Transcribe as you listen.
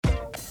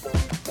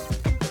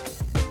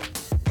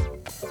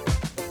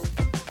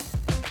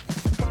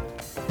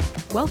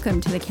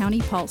Welcome to the County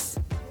Pulse.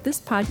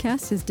 This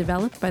podcast is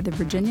developed by the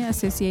Virginia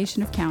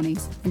Association of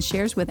Counties and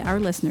shares with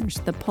our listeners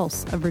the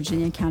pulse of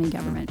Virginia county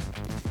government.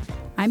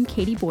 I'm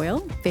Katie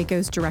Boyle,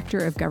 VACO's Director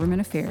of Government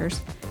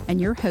Affairs,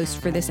 and your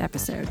host for this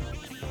episode.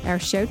 Our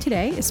show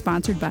today is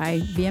sponsored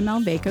by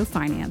VML VACO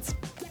Finance,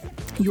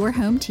 your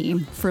home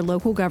team for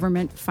local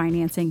government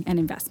financing and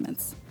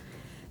investments.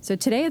 So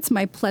today it's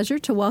my pleasure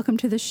to welcome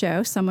to the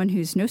show someone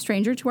who's no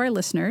stranger to our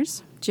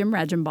listeners, Jim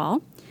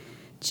Regenbaugh.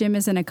 Jim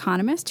is an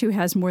economist who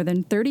has more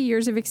than 30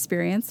 years of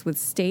experience with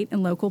state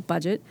and local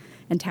budget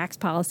and tax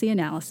policy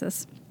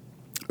analysis.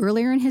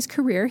 Earlier in his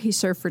career, he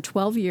served for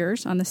 12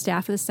 years on the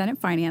staff of the Senate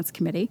Finance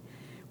Committee,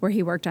 where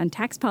he worked on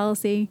tax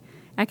policy,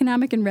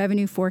 economic and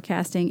revenue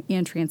forecasting,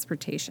 and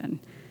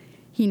transportation.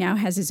 He now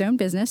has his own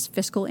business,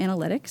 Fiscal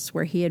Analytics,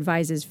 where he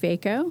advises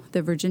VACO,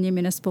 the Virginia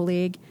Municipal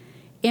League,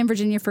 and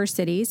Virginia First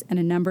Cities, and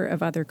a number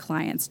of other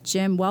clients.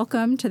 Jim,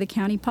 welcome to the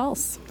County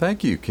Pulse.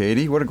 Thank you,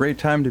 Katie. What a great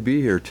time to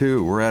be here,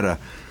 too. We're at a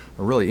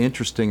really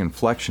interesting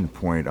inflection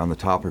point on the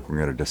topic we're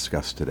going to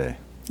discuss today.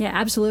 Yeah,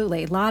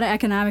 absolutely. A lot of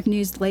economic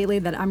news lately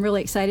that I'm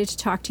really excited to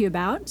talk to you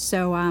about.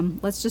 So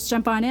let's just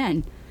jump on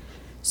in.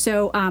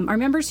 So our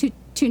members who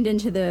tuned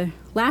into the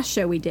last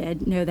show we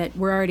did know that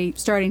we're already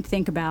starting to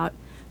think about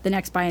the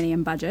next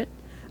biennium budget.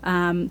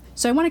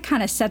 So I want to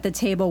kind of set the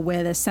table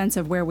with a sense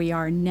of where we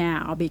are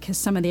now, because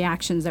some of the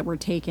actions that were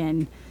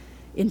taken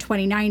in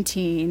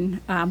 2019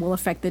 will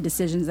affect the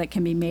decisions that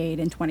can be made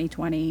in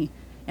 2020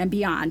 and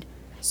beyond.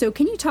 So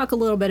can you talk a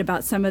little bit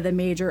about some of the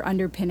major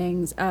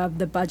underpinnings of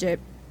the budget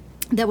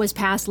that was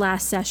passed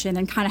last session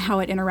and kind of how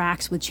it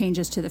interacts with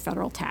changes to the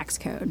federal tax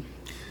code?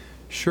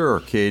 Sure,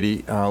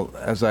 Katie.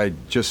 As I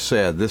just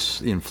said, this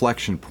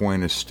inflection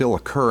point is still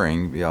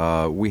occurring.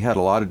 We had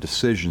a lot of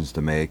decisions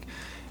to make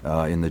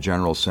in the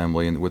General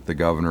Assembly and with the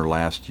governor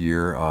last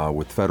year,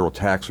 with federal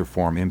tax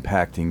reform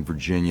impacting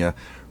Virginia,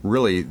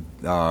 really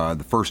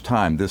the first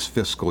time this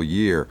fiscal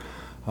year.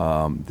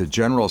 The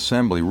General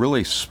Assembly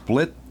really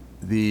split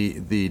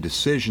the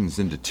decisions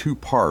into two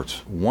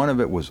parts. One of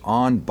it was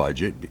on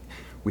budget.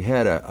 We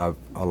had a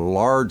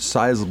large,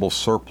 sizable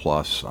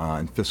surplus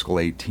in fiscal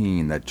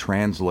 18 that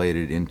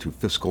translated into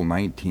fiscal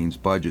 19's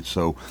budget.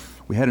 So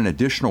we had an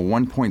additional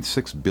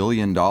 $1.6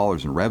 billion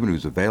in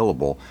revenues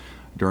available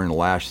during the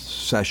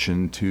last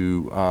session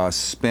to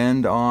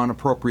spend on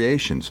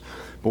appropriations.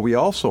 But we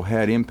also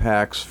had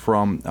impacts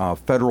from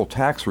federal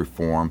tax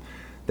reform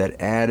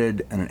that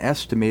added an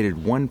estimated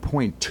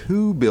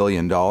 $1.2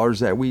 billion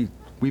that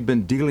we've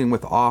been dealing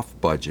with off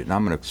budget. And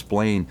I'm going to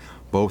explain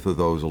both of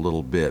those a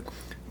little bit.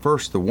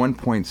 First, the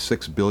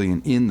 $1.6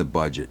 billion in the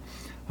budget.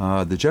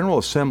 The General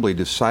Assembly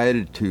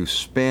decided to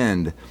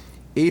spend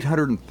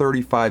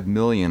 $835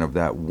 million of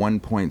that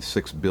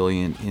 $1.6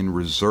 billion in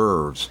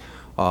reserves.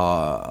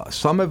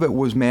 Some of it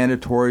was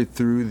mandatory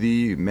through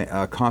the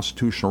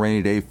Constitutional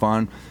Rainy Day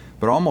Fund,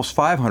 but almost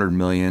 $500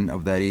 million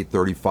of that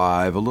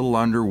 $835, a little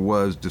under,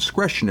 was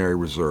discretionary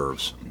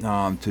reserves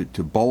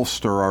to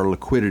bolster our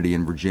liquidity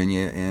in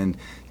Virginia and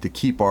to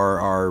keep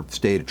our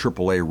state a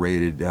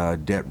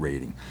AAA-rated debt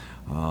rating.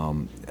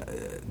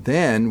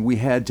 Then we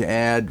had to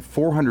add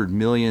 $400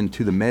 million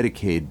to the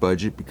Medicaid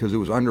budget because it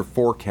was under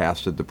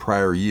forecasted the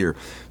prior year.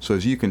 So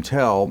as you can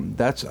tell,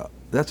 that's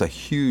a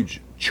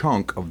huge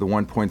chunk of the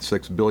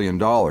 $1.6 billion.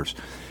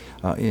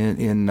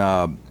 In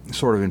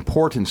sort of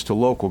importance to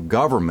local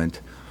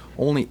government,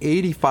 only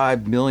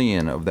 $85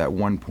 million of that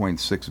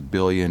 $1.6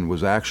 billion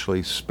was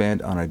actually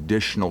spent on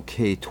additional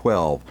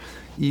K-12,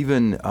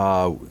 even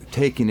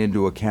taking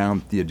into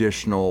account the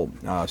additional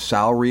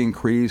salary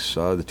increase,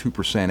 the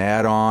 2%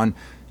 add-on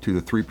to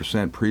the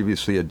 3%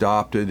 previously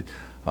adopted,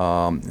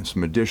 and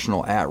some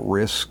additional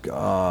at-risk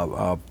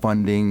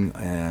funding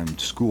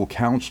and school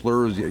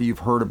counselors that you've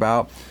heard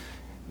about.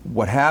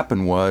 What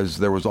happened was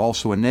there was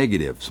also a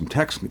negative. Some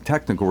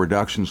technical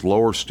reductions,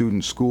 lower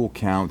student school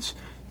counts,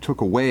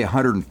 took away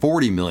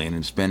 $140 million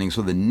in spending.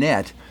 So the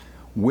net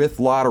with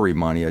lottery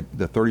money,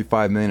 the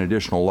 $35 million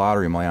additional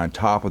lottery money on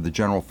top of the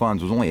general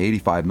funds, was only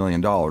 $85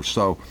 million.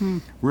 So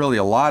really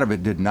a lot of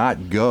it did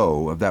not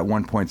go, of that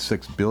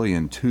 $1.6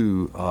 billion,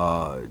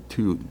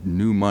 to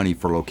new money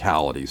for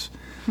localities.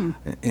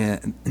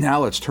 And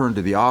now let's turn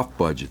to the off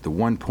budget, the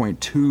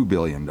 $1.2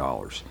 billion.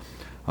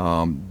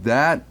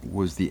 That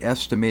was the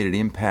estimated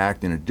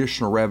impact in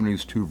additional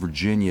revenues to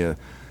Virginia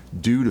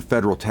due to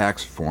federal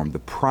tax reform. The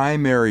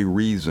primary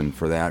reason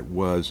for that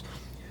was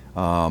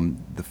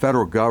the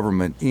federal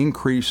government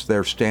increased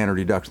their standard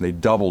deduction. They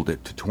doubled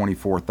it to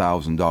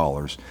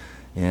 $24,000.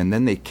 And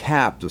then they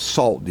capped the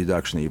SALT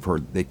deduction that you've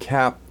heard. They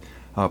capped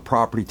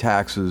property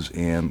taxes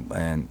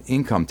and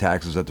income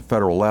taxes at the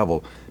federal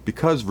level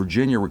because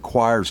Virginia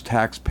requires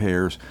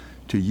taxpayers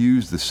to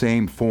use the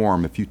same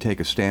form. If you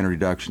take a standard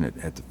deduction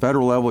at the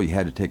federal level, you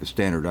had to take a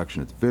standard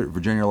deduction at the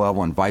Virginia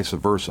level, and vice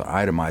versa,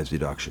 itemized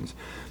deductions.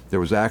 There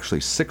was actually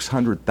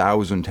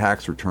 600,000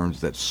 tax returns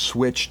that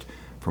switched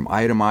from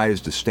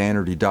itemized to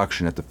standard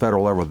deduction at the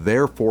federal level,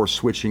 therefore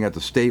switching at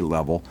the state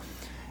level.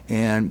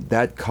 and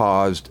that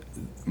caused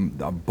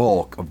a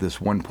bulk of this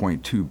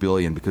 $1.2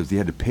 billion because they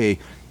had to pay,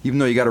 even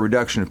though you got a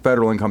reduction in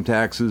federal income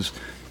taxes,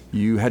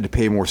 you had to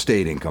pay more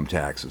state income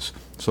taxes.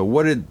 So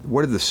what did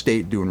the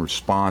state do in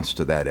response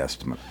to that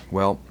estimate?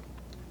 Well,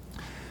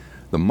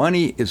 the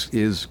money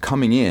is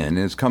coming in, and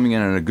it's coming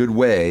in a good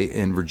way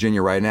in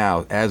Virginia right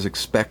now, as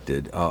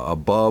expected,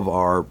 above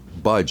our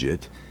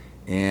budget.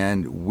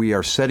 And we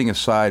are setting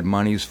aside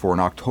monies for an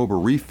October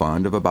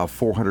refund of about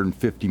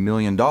 $450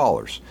 million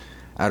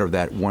out of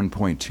that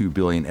 $1.2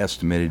 billion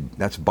estimated.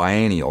 That's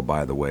biennial,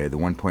 by the way. The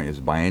 1 point is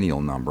a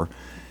biennial number.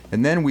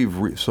 And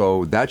then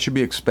so that should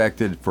be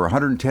expected for a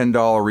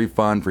 $110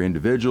 refund for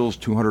individuals,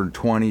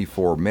 $220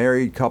 for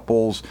married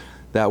couples.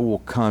 That will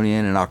come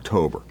in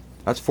October.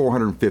 That's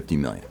 $450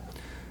 million.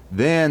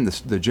 Then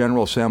the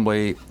General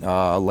Assembly,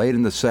 late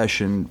in the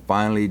session,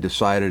 finally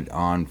decided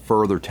on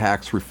further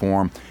tax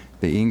reform.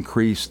 They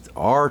increased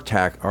our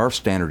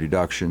standard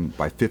deduction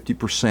by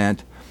 50%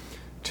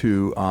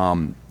 to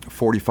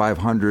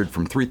 $4,500,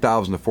 from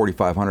 $3,000 to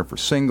 $4,500 for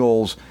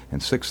singles,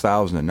 and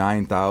 $6,000 to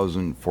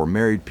 $9,000 for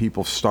married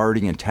people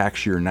starting in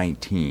tax year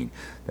 19.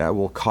 That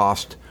will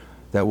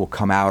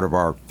come out of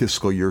our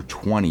fiscal year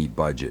 20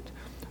 budget.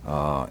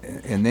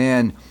 And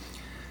then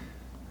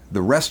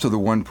the rest of the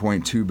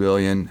 $1.2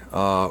 billion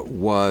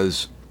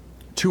was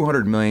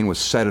 $200 million was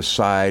set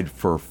aside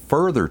for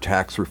further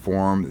tax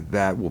reform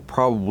that will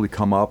probably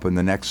come up in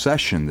the next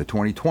session, the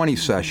 2020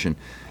 session.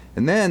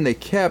 And then they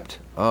kept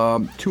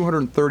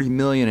 $230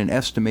 million in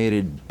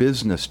estimated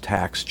business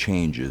tax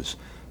changes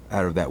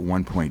out of that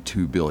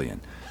 $1.2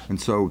 billion.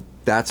 And so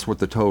that's what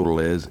the total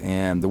is.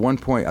 And the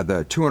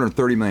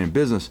 $230 million in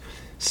business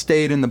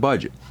stayed in the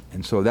budget.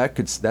 And so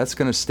that's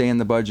going to stay in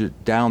the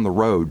budget down the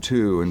road,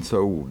 too. And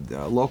so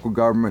local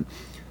government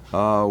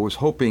was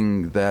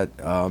hoping that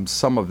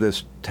some of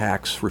this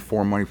tax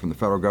reform money from the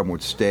federal government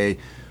would stay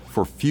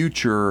for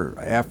future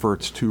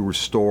efforts to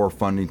restore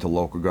funding to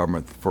local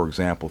government, for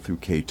example, through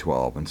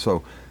K-12. And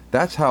so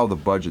that's how the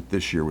budget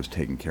this year was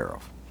taken care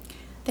of.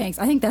 Thanks.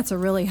 I think that's a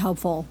really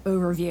helpful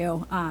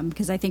overview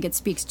because I think it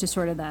speaks to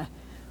sort of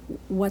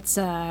what's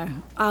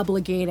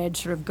obligated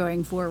sort of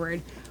going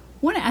forward.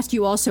 I want to ask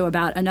you also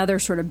about another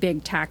sort of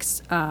big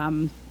tax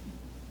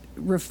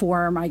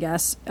reform, I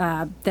guess,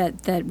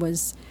 that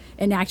was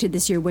enacted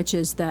this year, which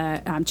is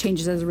the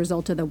changes as a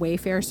result of the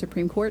Wayfair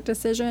Supreme Court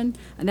decision.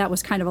 And that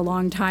was kind of a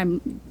long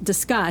time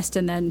discussed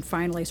and then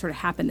finally sort of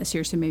happened this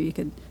year. So maybe you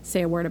could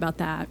say a word about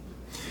that.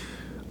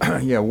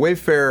 Yeah,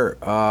 Wayfair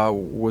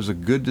was a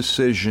good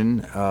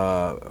decision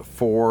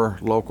for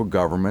local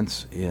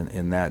governments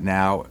in that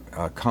now,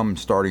 come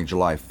starting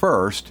July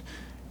 1st,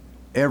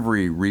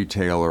 every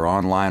retailer,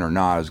 online or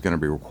not, is going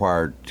to be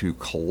required to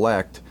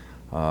collect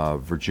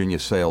Virginia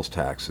sales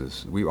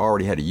taxes. We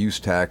already had a use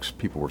tax.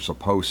 People were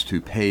supposed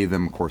to pay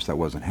them. Of course, that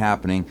wasn't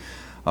happening.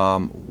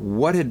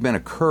 What had been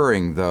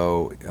occurring,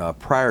 though,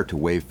 prior to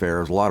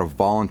Wayfair is a lot of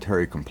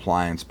voluntary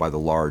compliance by the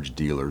large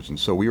dealers, and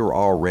so we were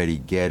already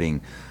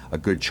getting a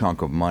good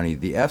chunk of money.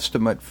 The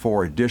estimate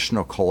for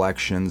additional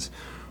collections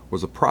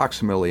was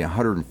approximately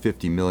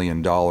 $150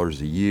 million a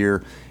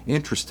year.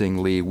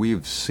 Interestingly,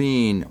 we've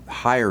seen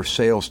higher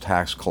sales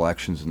tax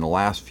collections in the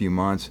last few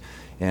months,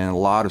 and a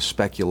lot of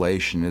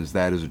speculation is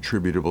that is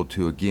attributable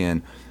to,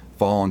 again,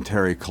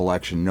 voluntary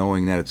collection,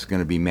 knowing that it's going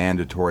to be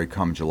mandatory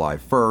come July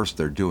 1st.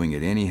 They're doing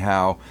it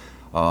anyhow.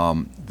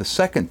 The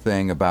second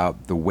thing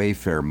about the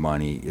Wayfair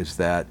money is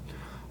that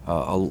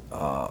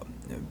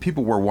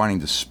people were wanting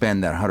to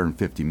spend that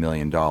 $150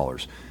 million.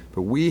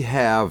 But we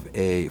have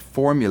a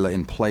formula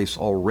in place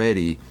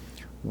already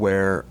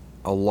where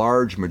a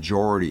large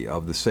majority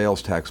of the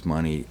sales tax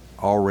money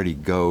already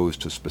goes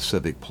to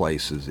specific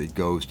places. It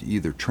goes to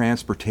either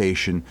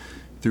transportation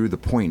through the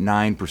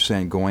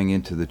 0.9% going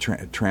into the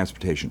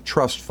Transportation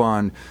Trust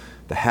Fund,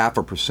 the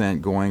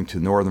 0.5% going to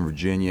Northern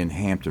Virginia and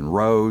Hampton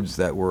Roads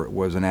that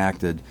was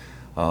enacted.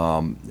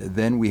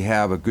 Then we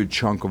have a good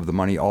chunk of the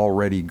money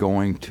already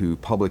going to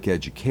public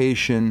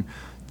education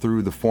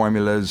through the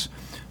formulas.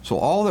 So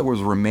all that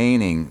was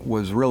remaining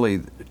was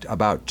really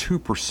about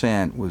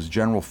 2% was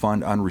general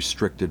fund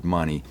unrestricted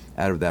money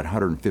out of that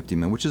 $150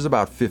 million, which is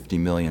about $50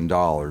 million.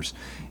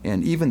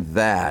 And even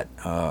that,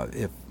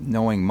 if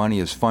knowing money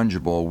is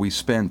fungible, we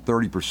spend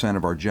 30%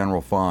 of our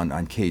general fund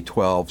on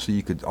K-12, so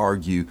you could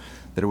argue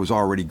that it was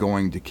already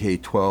going to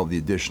K-12, the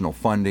additional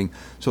funding.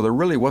 So there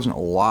really wasn't a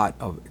lot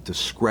of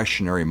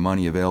discretionary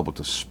money available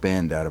to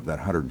spend out of that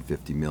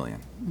 $150 million.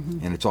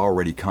 Mm-hmm. And it's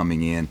already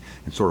coming in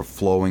and sort of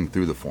flowing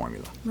through the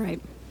formula.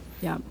 Right.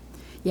 Yeah.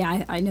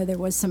 Yeah, I know there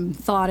was some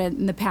thought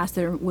in the past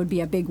there would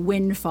be a big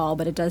windfall,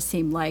 but it does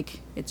seem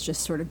like it's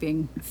just sort of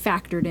being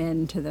factored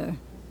into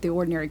the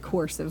ordinary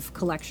course of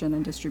collection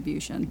and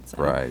distribution. So,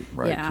 right,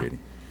 yeah. Katie.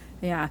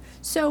 Yeah.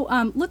 So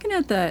looking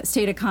at the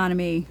state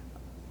economy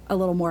a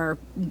little more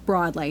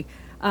broadly,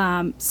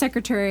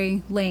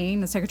 Secretary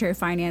Lane, the Secretary of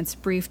Finance,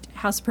 briefed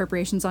House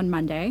Appropriations on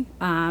Monday,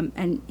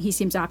 and he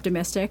seems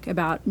optimistic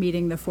about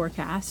meeting the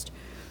forecast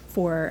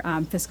for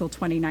fiscal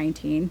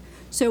 2019.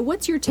 So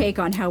what's your take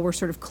on how we're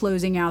sort of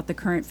closing out the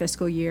current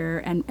fiscal year,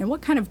 and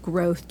what kind of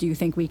growth do you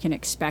think we can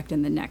expect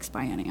in the next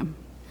biennium?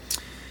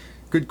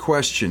 Good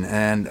question,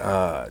 and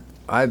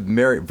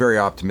I'm very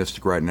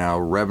optimistic right now.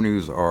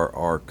 Revenues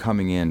are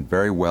coming in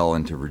very well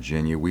into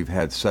Virginia. We've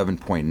had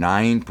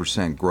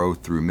 7.9%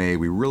 growth through May.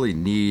 We really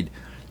need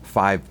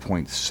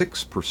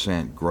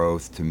 5.6%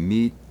 growth to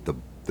meet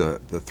the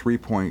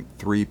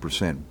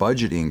 3.3%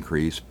 budget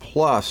increase,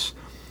 plus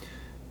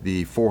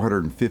the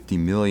 $450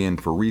 million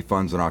for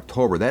refunds in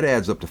October. That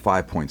adds up to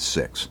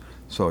 5.6.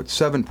 So it's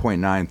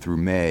 7.9 through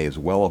May is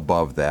well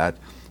above that.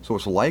 So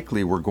it's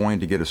likely we're going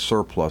to get a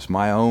surplus.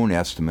 My own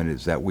estimate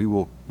is that we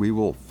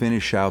will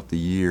finish out the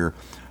year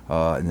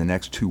in the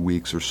next 2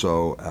 weeks or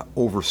so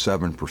over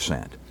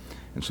 7%.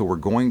 And so we're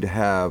going to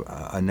have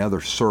another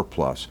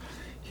surplus.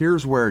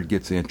 Here's where it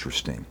gets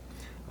interesting.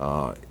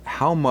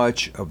 How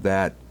much of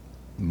that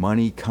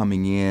money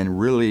coming in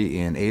really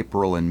in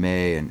April and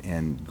May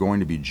and going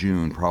to be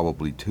June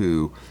probably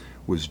too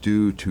was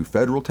due to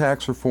federal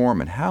tax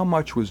reform, and how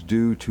much was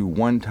due to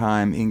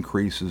one-time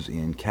increases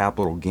in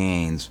capital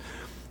gains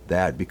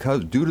that,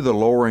 because due to the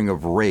lowering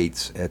of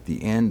rates at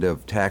the end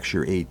of tax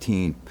year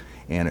 18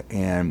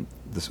 and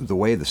the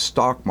way the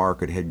stock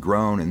market had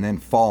grown and then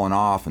fallen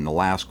off in the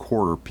last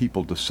quarter,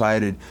 people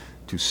decided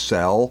to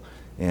sell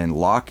and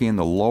lock in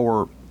the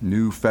lower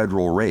new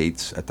federal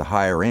rates at the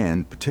higher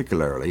end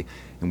particularly.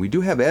 And we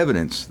do have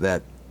evidence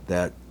that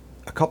a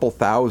couple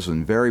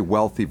thousand very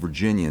wealthy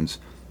Virginians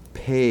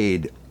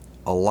paid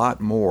a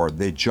lot more.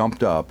 They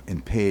jumped up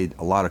and paid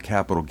a lot of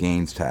capital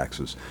gains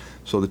taxes.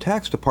 So the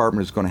tax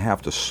department is going to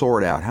have to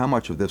sort out how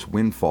much of this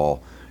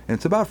windfall, and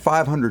it's about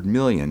 $500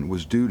 million,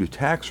 was due to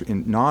tax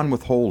in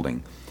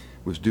non-withholding,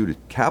 was due to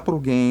capital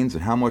gains,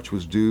 and how much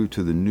was due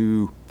to the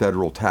new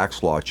federal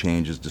tax law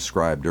changes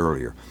described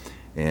earlier.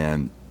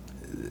 And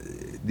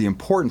the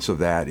importance of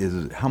that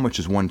is how much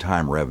is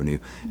one-time revenue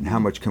and how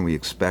much can we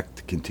expect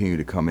to continue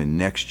to come in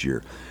next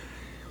year.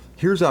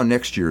 Here's how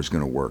next year is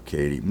going to work,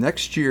 Katie.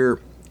 Next year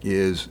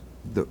is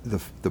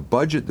the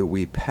budget that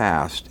we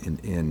passed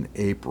in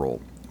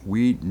April.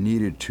 We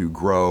needed to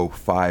grow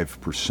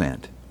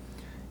 5%.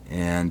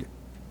 And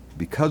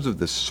because of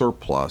this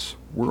surplus,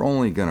 we're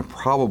only going to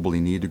probably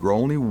need to grow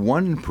only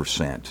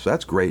 1%. So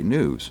that's great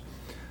news.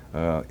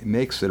 It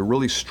makes it a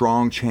really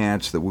strong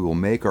chance that we will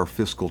make our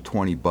fiscal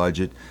 20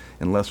 budget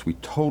unless we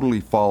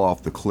totally fall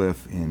off the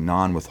cliff in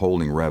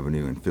non-withholding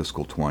revenue in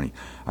fiscal 20.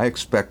 I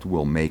expect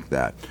we'll make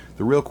that.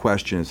 The real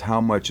question is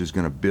how much is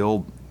going to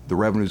build, the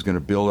revenue is going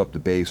to build up the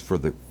base for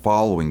the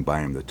following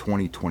biennium, the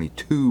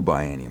 2022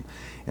 biennium.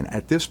 And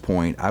at this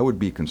point, I would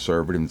be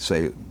conservative and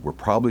say we're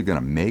probably going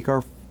to make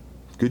our,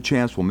 good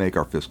chance we'll make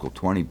our fiscal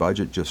 20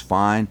 budget just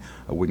fine.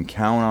 I wouldn't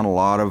count on a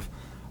lot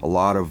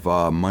of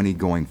money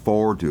going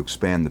forward to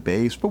expand the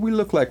base, but we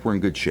look like we're in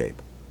good shape.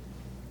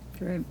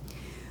 Great.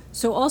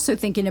 So also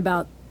thinking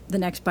about the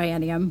next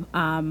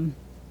biennium,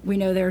 we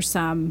know there's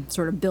some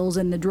sort of bills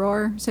in the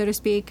drawer, so to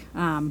speak,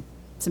 some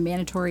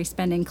mandatory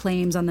spending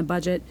claims on the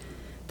budget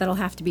that'll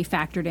have to be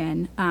factored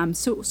in.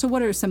 So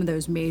what are some of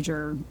those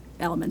major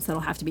elements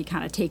that'll have to be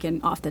kind of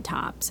taken off the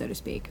top, so to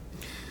speak?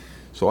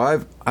 So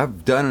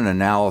I've done an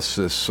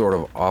analysis sort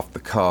of off the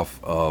cuff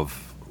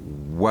of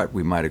what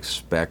we might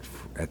expect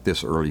at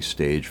this early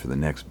stage for the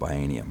next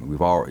biennium. We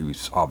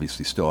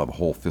obviously still have a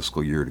whole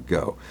fiscal year to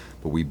go,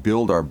 but we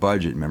build our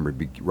budget, remember,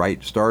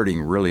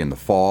 starting really in the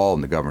fall,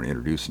 and the government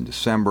introduced in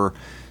December.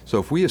 So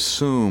if we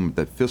assume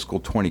that fiscal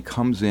 20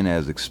 comes in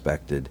as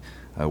expected,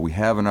 we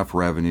have enough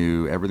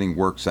revenue, everything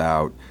works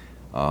out,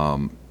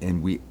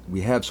 and we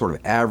have sort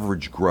of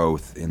average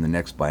growth in the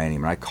next biennium,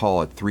 and I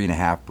call it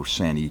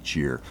 3.5% each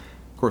year.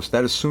 Of course,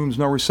 that assumes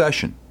no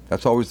recession.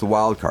 That's always the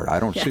wild card.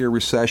 I don't see a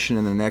recession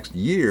in the next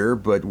year,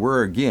 but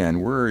we're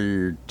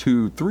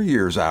 2-3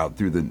 years out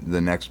through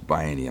the next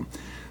biennium.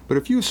 But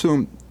if you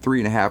assume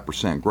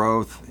 3.5%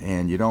 growth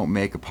and you don't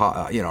make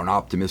an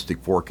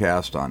optimistic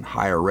forecast on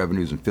higher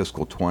revenues in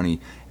fiscal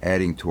 20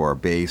 adding to our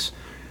base,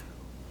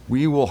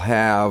 we will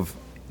have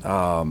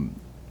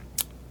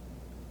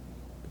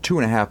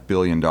 $2.5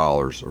 billion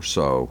or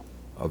so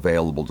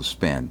available to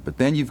spend. But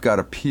then you've got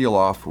to peel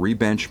off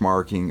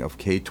rebenchmarking of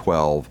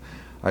K-12.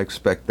 I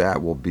expect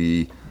that will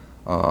be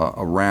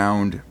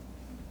around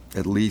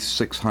at least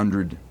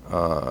 $600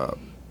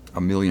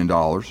 million.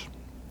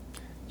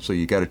 So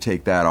you got to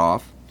take that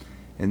off.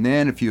 And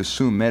then if you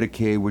assume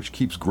Medicaid, which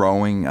keeps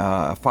growing,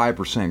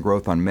 5%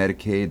 growth on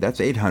Medicaid, that's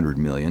 $800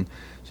 million.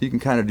 So you can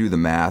kind of do the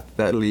math.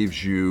 That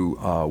leaves you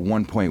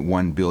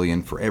 $1.1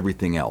 billion for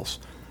everything else.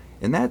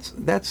 And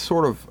that's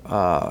sort of,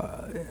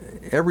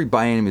 every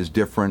biennium is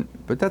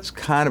different, but that's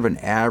kind of an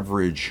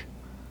average,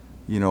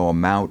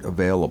 amount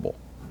available.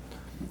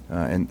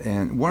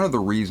 And one of the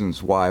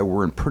reasons why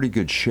we're in pretty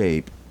good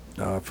shape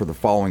for the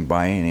following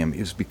biennium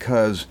is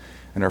because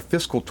in our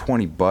fiscal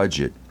 20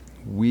 budget,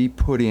 we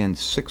put in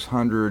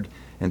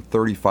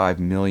 $635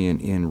 million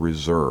in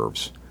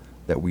reserves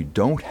that we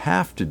don't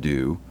have to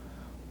do,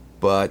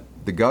 but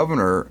the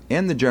governor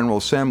and the General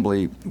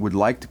Assembly would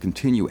like to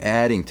continue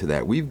adding to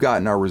that. We've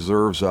gotten our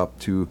reserves up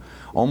to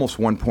almost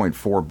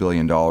 $1.4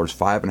 billion,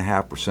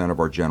 5.5% of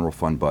our general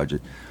fund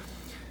budget.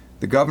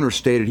 The governor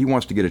stated he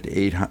wants to get it to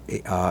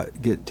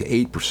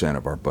 8%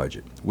 of our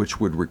budget, which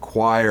would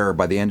require,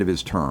 by the end of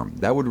his term,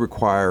 that would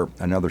require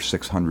another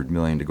 $600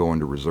 million to go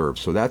into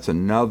reserves. So that's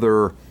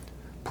another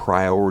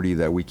priority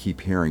that we keep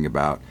hearing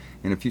about.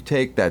 And if you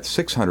take that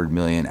 $600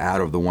 million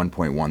out of the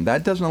 1.1,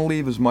 that doesn't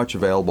leave as much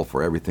available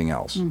for everything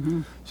else.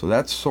 Mm-hmm. So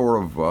that's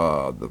sort of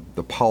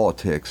the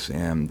politics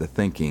and the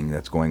thinking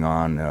that's going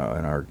on in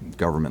our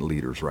government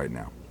leaders right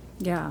now.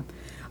 Yeah.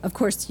 Of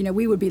course,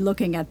 we would be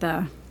looking at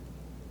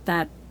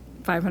that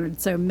 500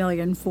 so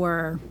million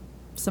for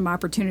some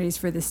opportunities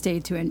for the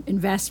state to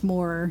invest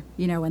more,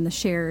 in the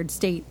shared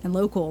state and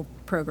local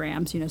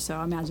programs, so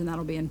I imagine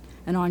that'll be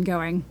an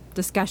ongoing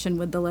discussion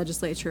with the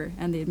legislature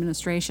and the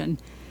administration.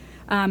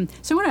 So I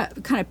want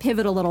to kind of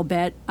pivot a little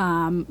bit.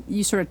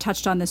 You sort of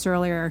touched on this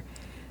earlier.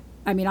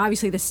 I mean,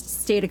 obviously the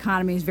state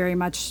economy is very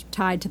much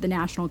tied to the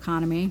national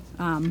economy,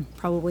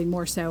 probably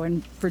more so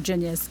in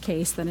Virginia's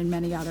case than in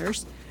many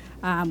others.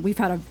 We've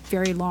had a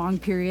very long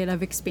period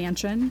of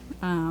expansion.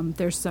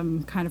 There's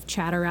some kind of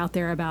chatter out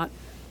there about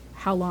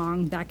how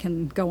long that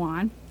can go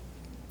on.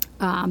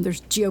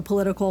 There's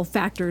geopolitical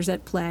factors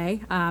at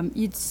play.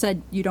 You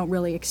said you don't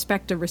really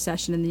expect a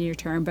recession in the near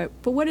term, but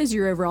what is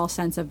your overall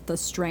sense of the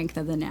strength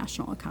of the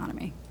national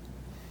economy?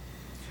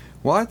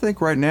 Well, I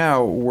think right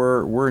now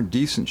we're in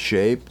decent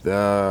shape.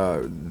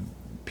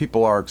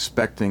 People are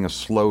expecting a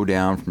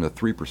slowdown from the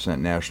 3%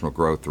 national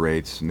growth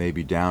rates,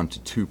 maybe down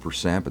to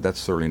 2%, but that's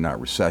certainly not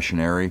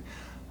recessionary.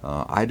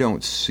 I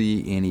don't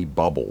see any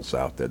bubbles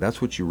out there. That's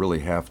what you really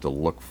have to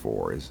look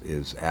for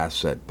is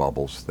asset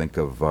bubbles. Think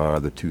of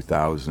the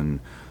 2000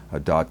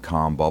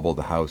 dot-com bubble,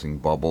 the housing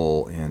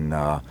bubble in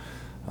the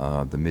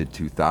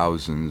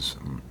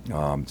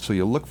mid-2000s. So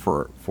you look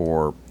for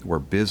where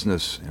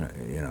business,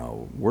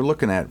 we're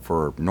looking at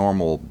for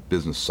normal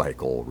business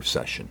cycle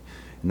recession.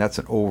 And that's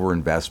an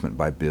overinvestment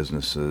by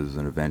businesses,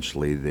 and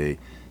eventually they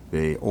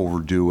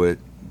overdo it,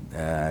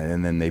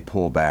 and then they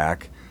pull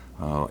back.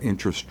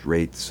 Interest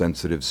rate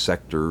sensitive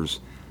sectors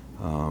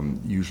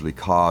usually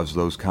cause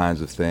those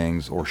kinds of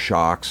things, or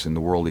shocks in the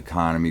world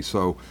economy.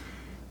 So,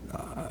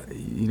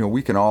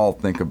 we can all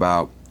think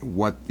about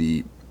what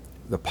the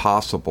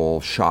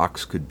possible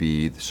shocks could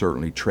be.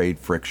 Certainly trade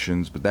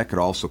frictions, but that could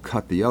also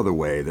cut the other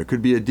way. There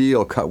could be a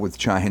deal cut with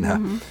China.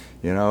 Mm-hmm.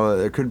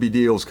 There could be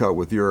deals cut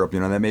with Europe.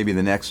 That may be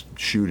the next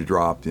shoe to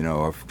drop,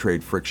 of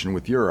trade friction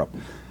with Europe.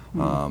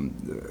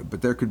 Mm-hmm.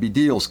 But there could be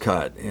deals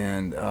cut.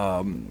 And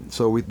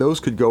so those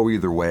could go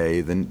either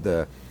way. Then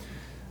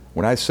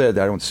when I said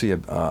I don't see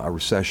a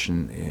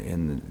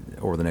recession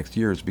over the next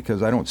years,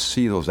 because I don't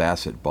see those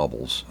asset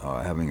bubbles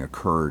having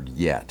occurred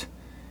yet.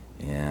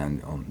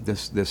 And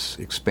this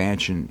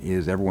expansion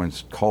everyone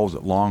calls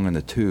it long in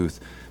the tooth,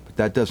 but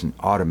that doesn't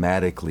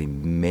automatically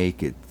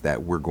make it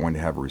that we're going to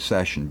have a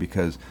recession,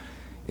 because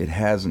it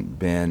hasn't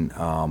been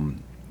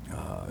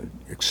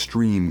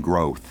extreme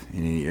growth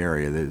in any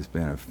area. There's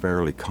been a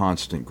fairly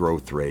constant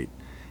growth rate.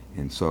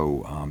 And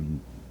so,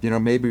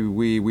 maybe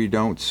we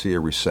don't see a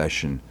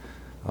recession.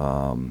 We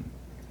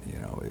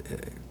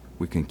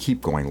can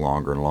keep going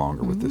longer and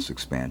longer mm-hmm. with this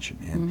expansion.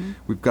 And mm-hmm.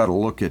 we've got to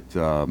look at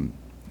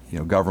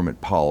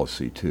government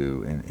policy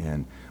too,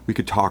 and we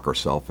could talk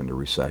ourselves into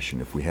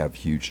recession if we have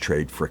huge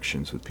trade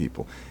frictions with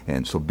people,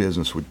 and so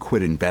business would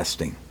quit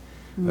investing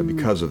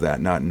because of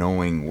that, not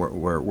knowing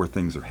where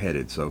things are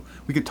headed. So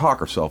we could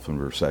talk ourselves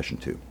into recession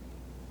too.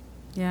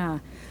 Yeah.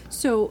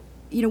 So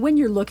when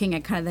you're looking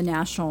at kind of the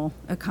national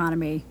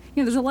economy,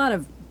 there's a lot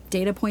of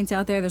data points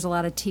out there. There's a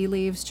lot of tea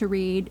leaves to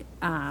read.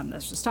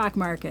 There's the stock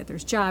market,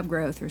 there's job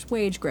growth, there's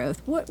wage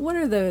growth. What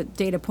are the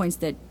data points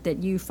that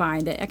you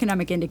find, the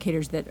economic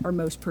indicators that are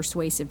most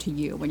persuasive to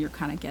you when you're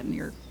kind of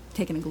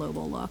taking a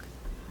global look?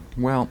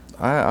 Well,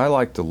 I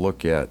like to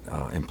look at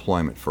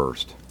employment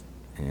first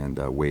and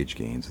wage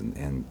gains,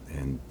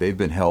 and they've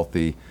been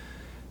healthy.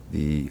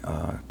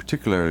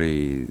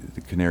 Particularly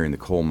the canary in the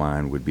coal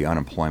mine would be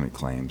unemployment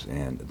claims,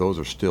 and those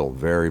are still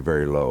very,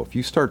 very low. If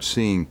you start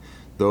seeing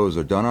those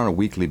are done on a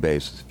weekly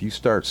basis, if you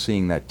start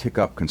seeing that tick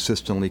up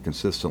consistently,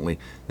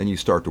 then you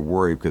start to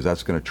worry, because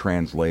that's going to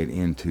translate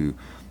into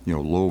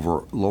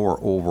lower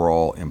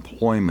overall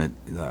employment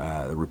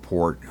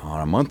report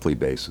on a monthly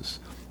basis.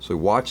 So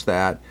watch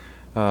that.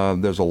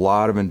 There's a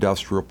lot of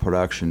industrial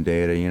production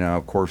data.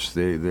 Of course,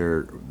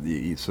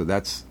 so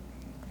that's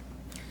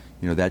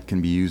that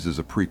can be used as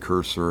a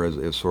precursor,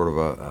 as sort of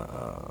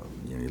a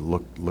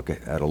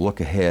look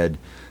ahead,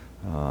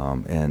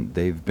 and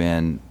they've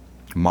been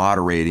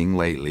moderating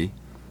lately.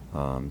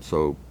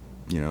 So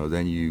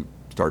then you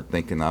start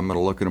thinking, I'm going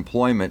to look at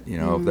employment.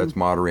 If that's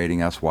moderating,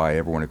 that's why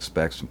everyone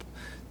expects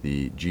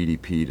the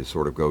GDP to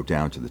sort of go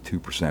down to the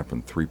 2%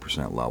 from the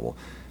 3% level.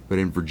 But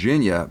in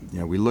Virginia,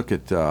 we look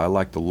at, I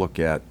like to look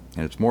at,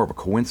 and it's more of a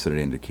coincident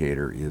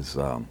indicator, is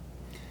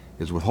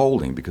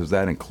withholding, because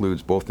that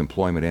includes both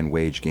employment and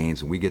wage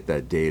gains, and we get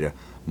that data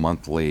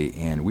monthly,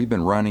 and we've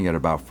been running at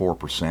about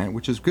 4%,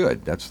 which is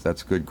good.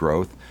 That's good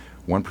growth.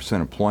 1%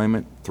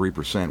 employment,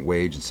 3%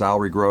 wage and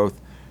salary growth.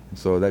 And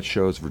so that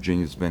shows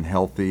Virginia's been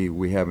healthy.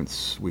 We've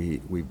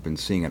been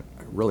seeing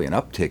really an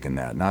uptick in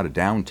that, not a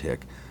downtick.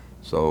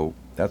 So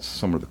that's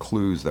some of the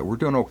clues that we're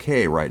doing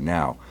okay right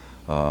now.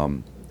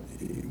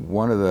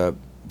 One of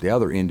the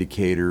other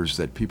indicators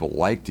that people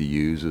like to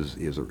use is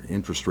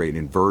interest rate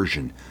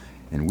inversion.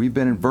 And we've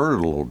been inverted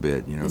a little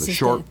bit.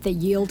 The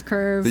yield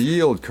curve. The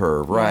yield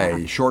curve, right.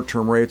 Yeah.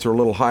 Short-term rates are a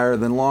little higher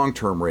than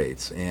long-term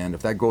rates. And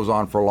if that goes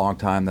on for a long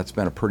time, that's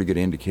been a pretty good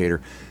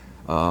indicator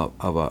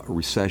of a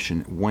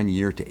recession 1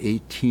 year to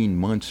 18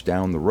 months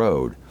down the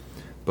road.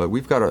 But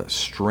we've got a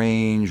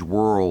strange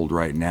world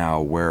right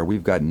now where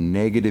we've got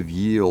negative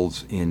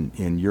yields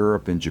in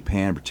Europe and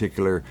Japan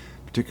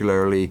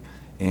particularly,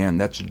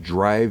 and that's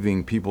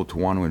driving people to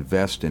want to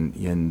invest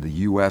in the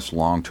U.S.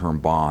 long-term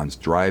bonds,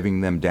 driving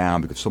them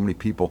down because so many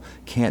people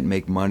can't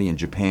make money in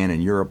Japan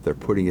and Europe. They're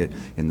putting it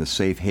in the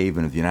safe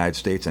haven of the United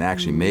States and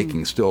actually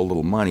making still a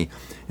little money.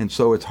 And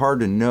so it's hard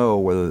to know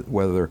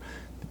whether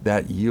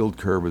that yield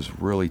curve is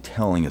really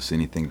telling us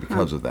anything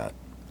because of that.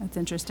 That's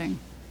interesting.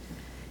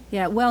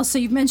 Yeah, well, so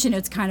you've mentioned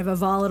it's kind of a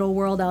volatile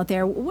world out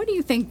there. What do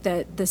you think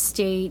that the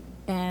state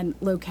and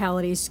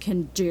localities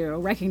can do,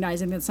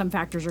 recognizing that some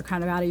factors are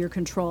kind of out of your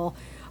control,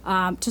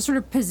 to sort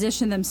of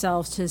position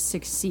themselves to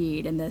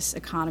succeed in this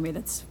economy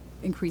that's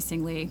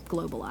increasingly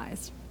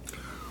globalized?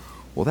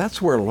 Well,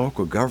 that's where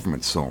local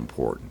government's so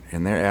important,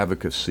 and their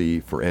advocacy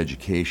for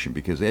education,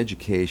 because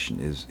education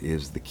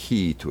is the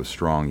key to a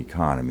strong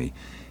economy.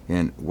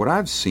 And what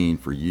I've seen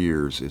for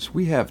years is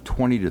we have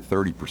 20 to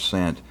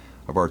 30%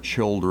 of our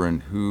children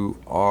who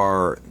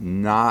are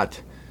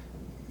not,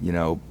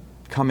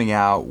 coming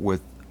out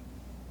with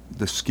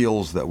the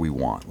skills that we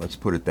want. Let's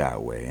put it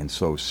that way. And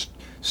so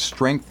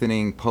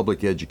strengthening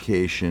public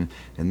education,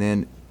 and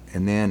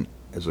then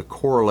as a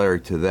corollary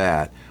to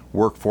that,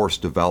 workforce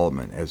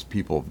development as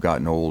people have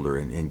gotten older,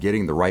 and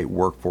getting the right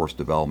workforce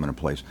development in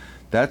place.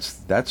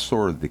 That's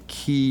sort of the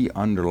key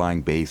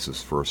underlying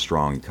basis for a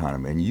strong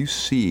economy. And you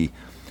see,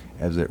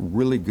 as a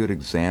really good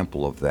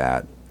example of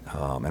that,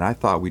 and I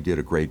thought we did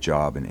a great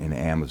job in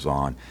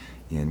Amazon,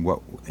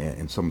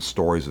 and some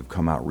stories have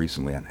come out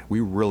recently. And we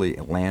really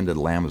landed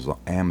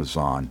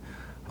Amazon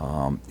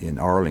in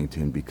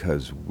Arlington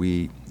because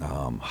we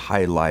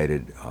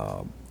highlighted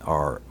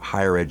our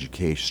higher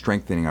education,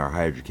 strengthening our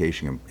higher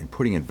education, and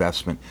putting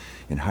investment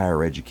in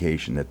higher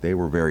education that they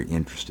were very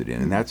interested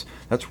in. And that's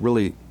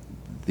really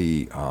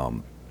the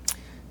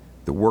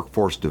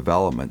workforce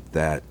development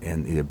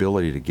and the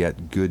ability to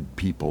get good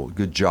people,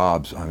 good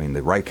jobs,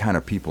 the right kind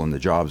of people in the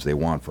jobs they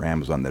want for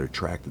Amazon that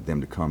attracted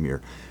them to come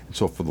here. And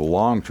so for the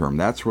long term,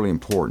 that's really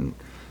important.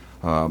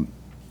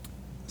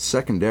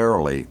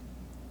 Secondarily,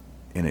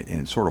 and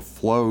it sort of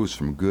flows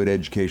from good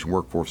education,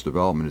 workforce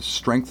development, is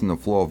strengthen the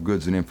flow of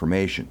goods and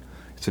information.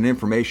 It's an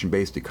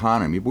information-based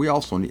economy, but we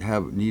also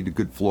need a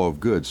good flow of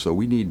goods. So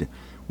we need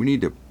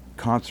to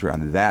concentrate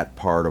on that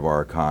part of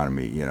our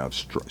economy.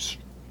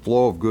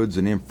 Flow of goods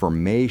and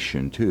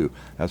information too.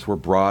 That's where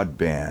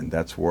broadband.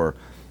 That's where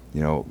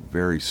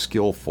very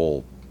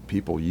skillful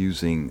people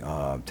using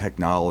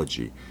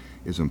technology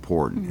is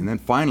important. And then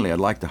finally,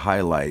 I'd like to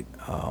highlight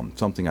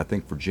something I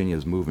think Virginia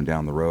is moving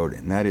down the road,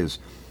 and that is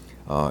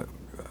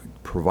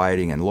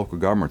providing, and local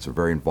governments are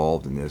very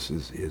involved in this,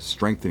 is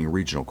strengthening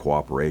regional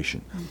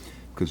cooperation.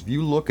 Because if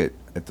you look at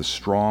the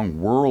strong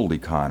world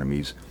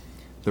economies,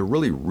 they're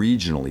really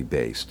regionally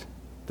based.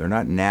 They're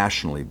not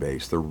nationally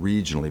based, they're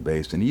regionally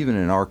based. And even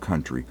in our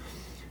country,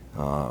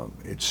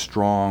 it's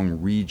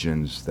strong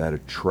regions that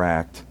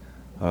attract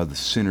the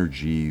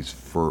synergies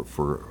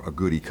for a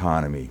good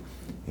economy.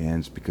 And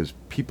it's because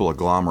people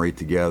agglomerate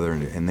together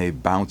and they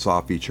bounce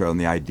off each other, and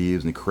the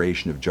ideas and the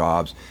creation of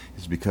jobs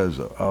is because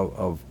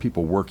of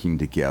people working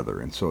together.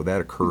 And so that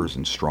occurs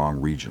in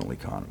strong regional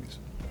economies.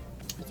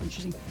 That's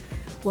interesting.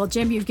 Well,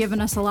 Jim, you've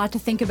given us a lot to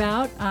think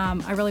about.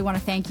 I really want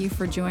to thank you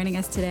for joining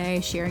us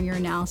today, sharing your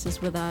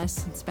analysis with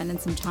us, and spending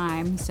some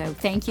time. So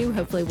thank you.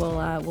 Hopefully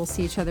we'll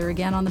see each other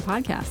again on the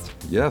podcast.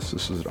 Yes,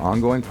 this is an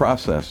ongoing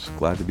process.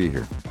 Glad to be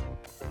here.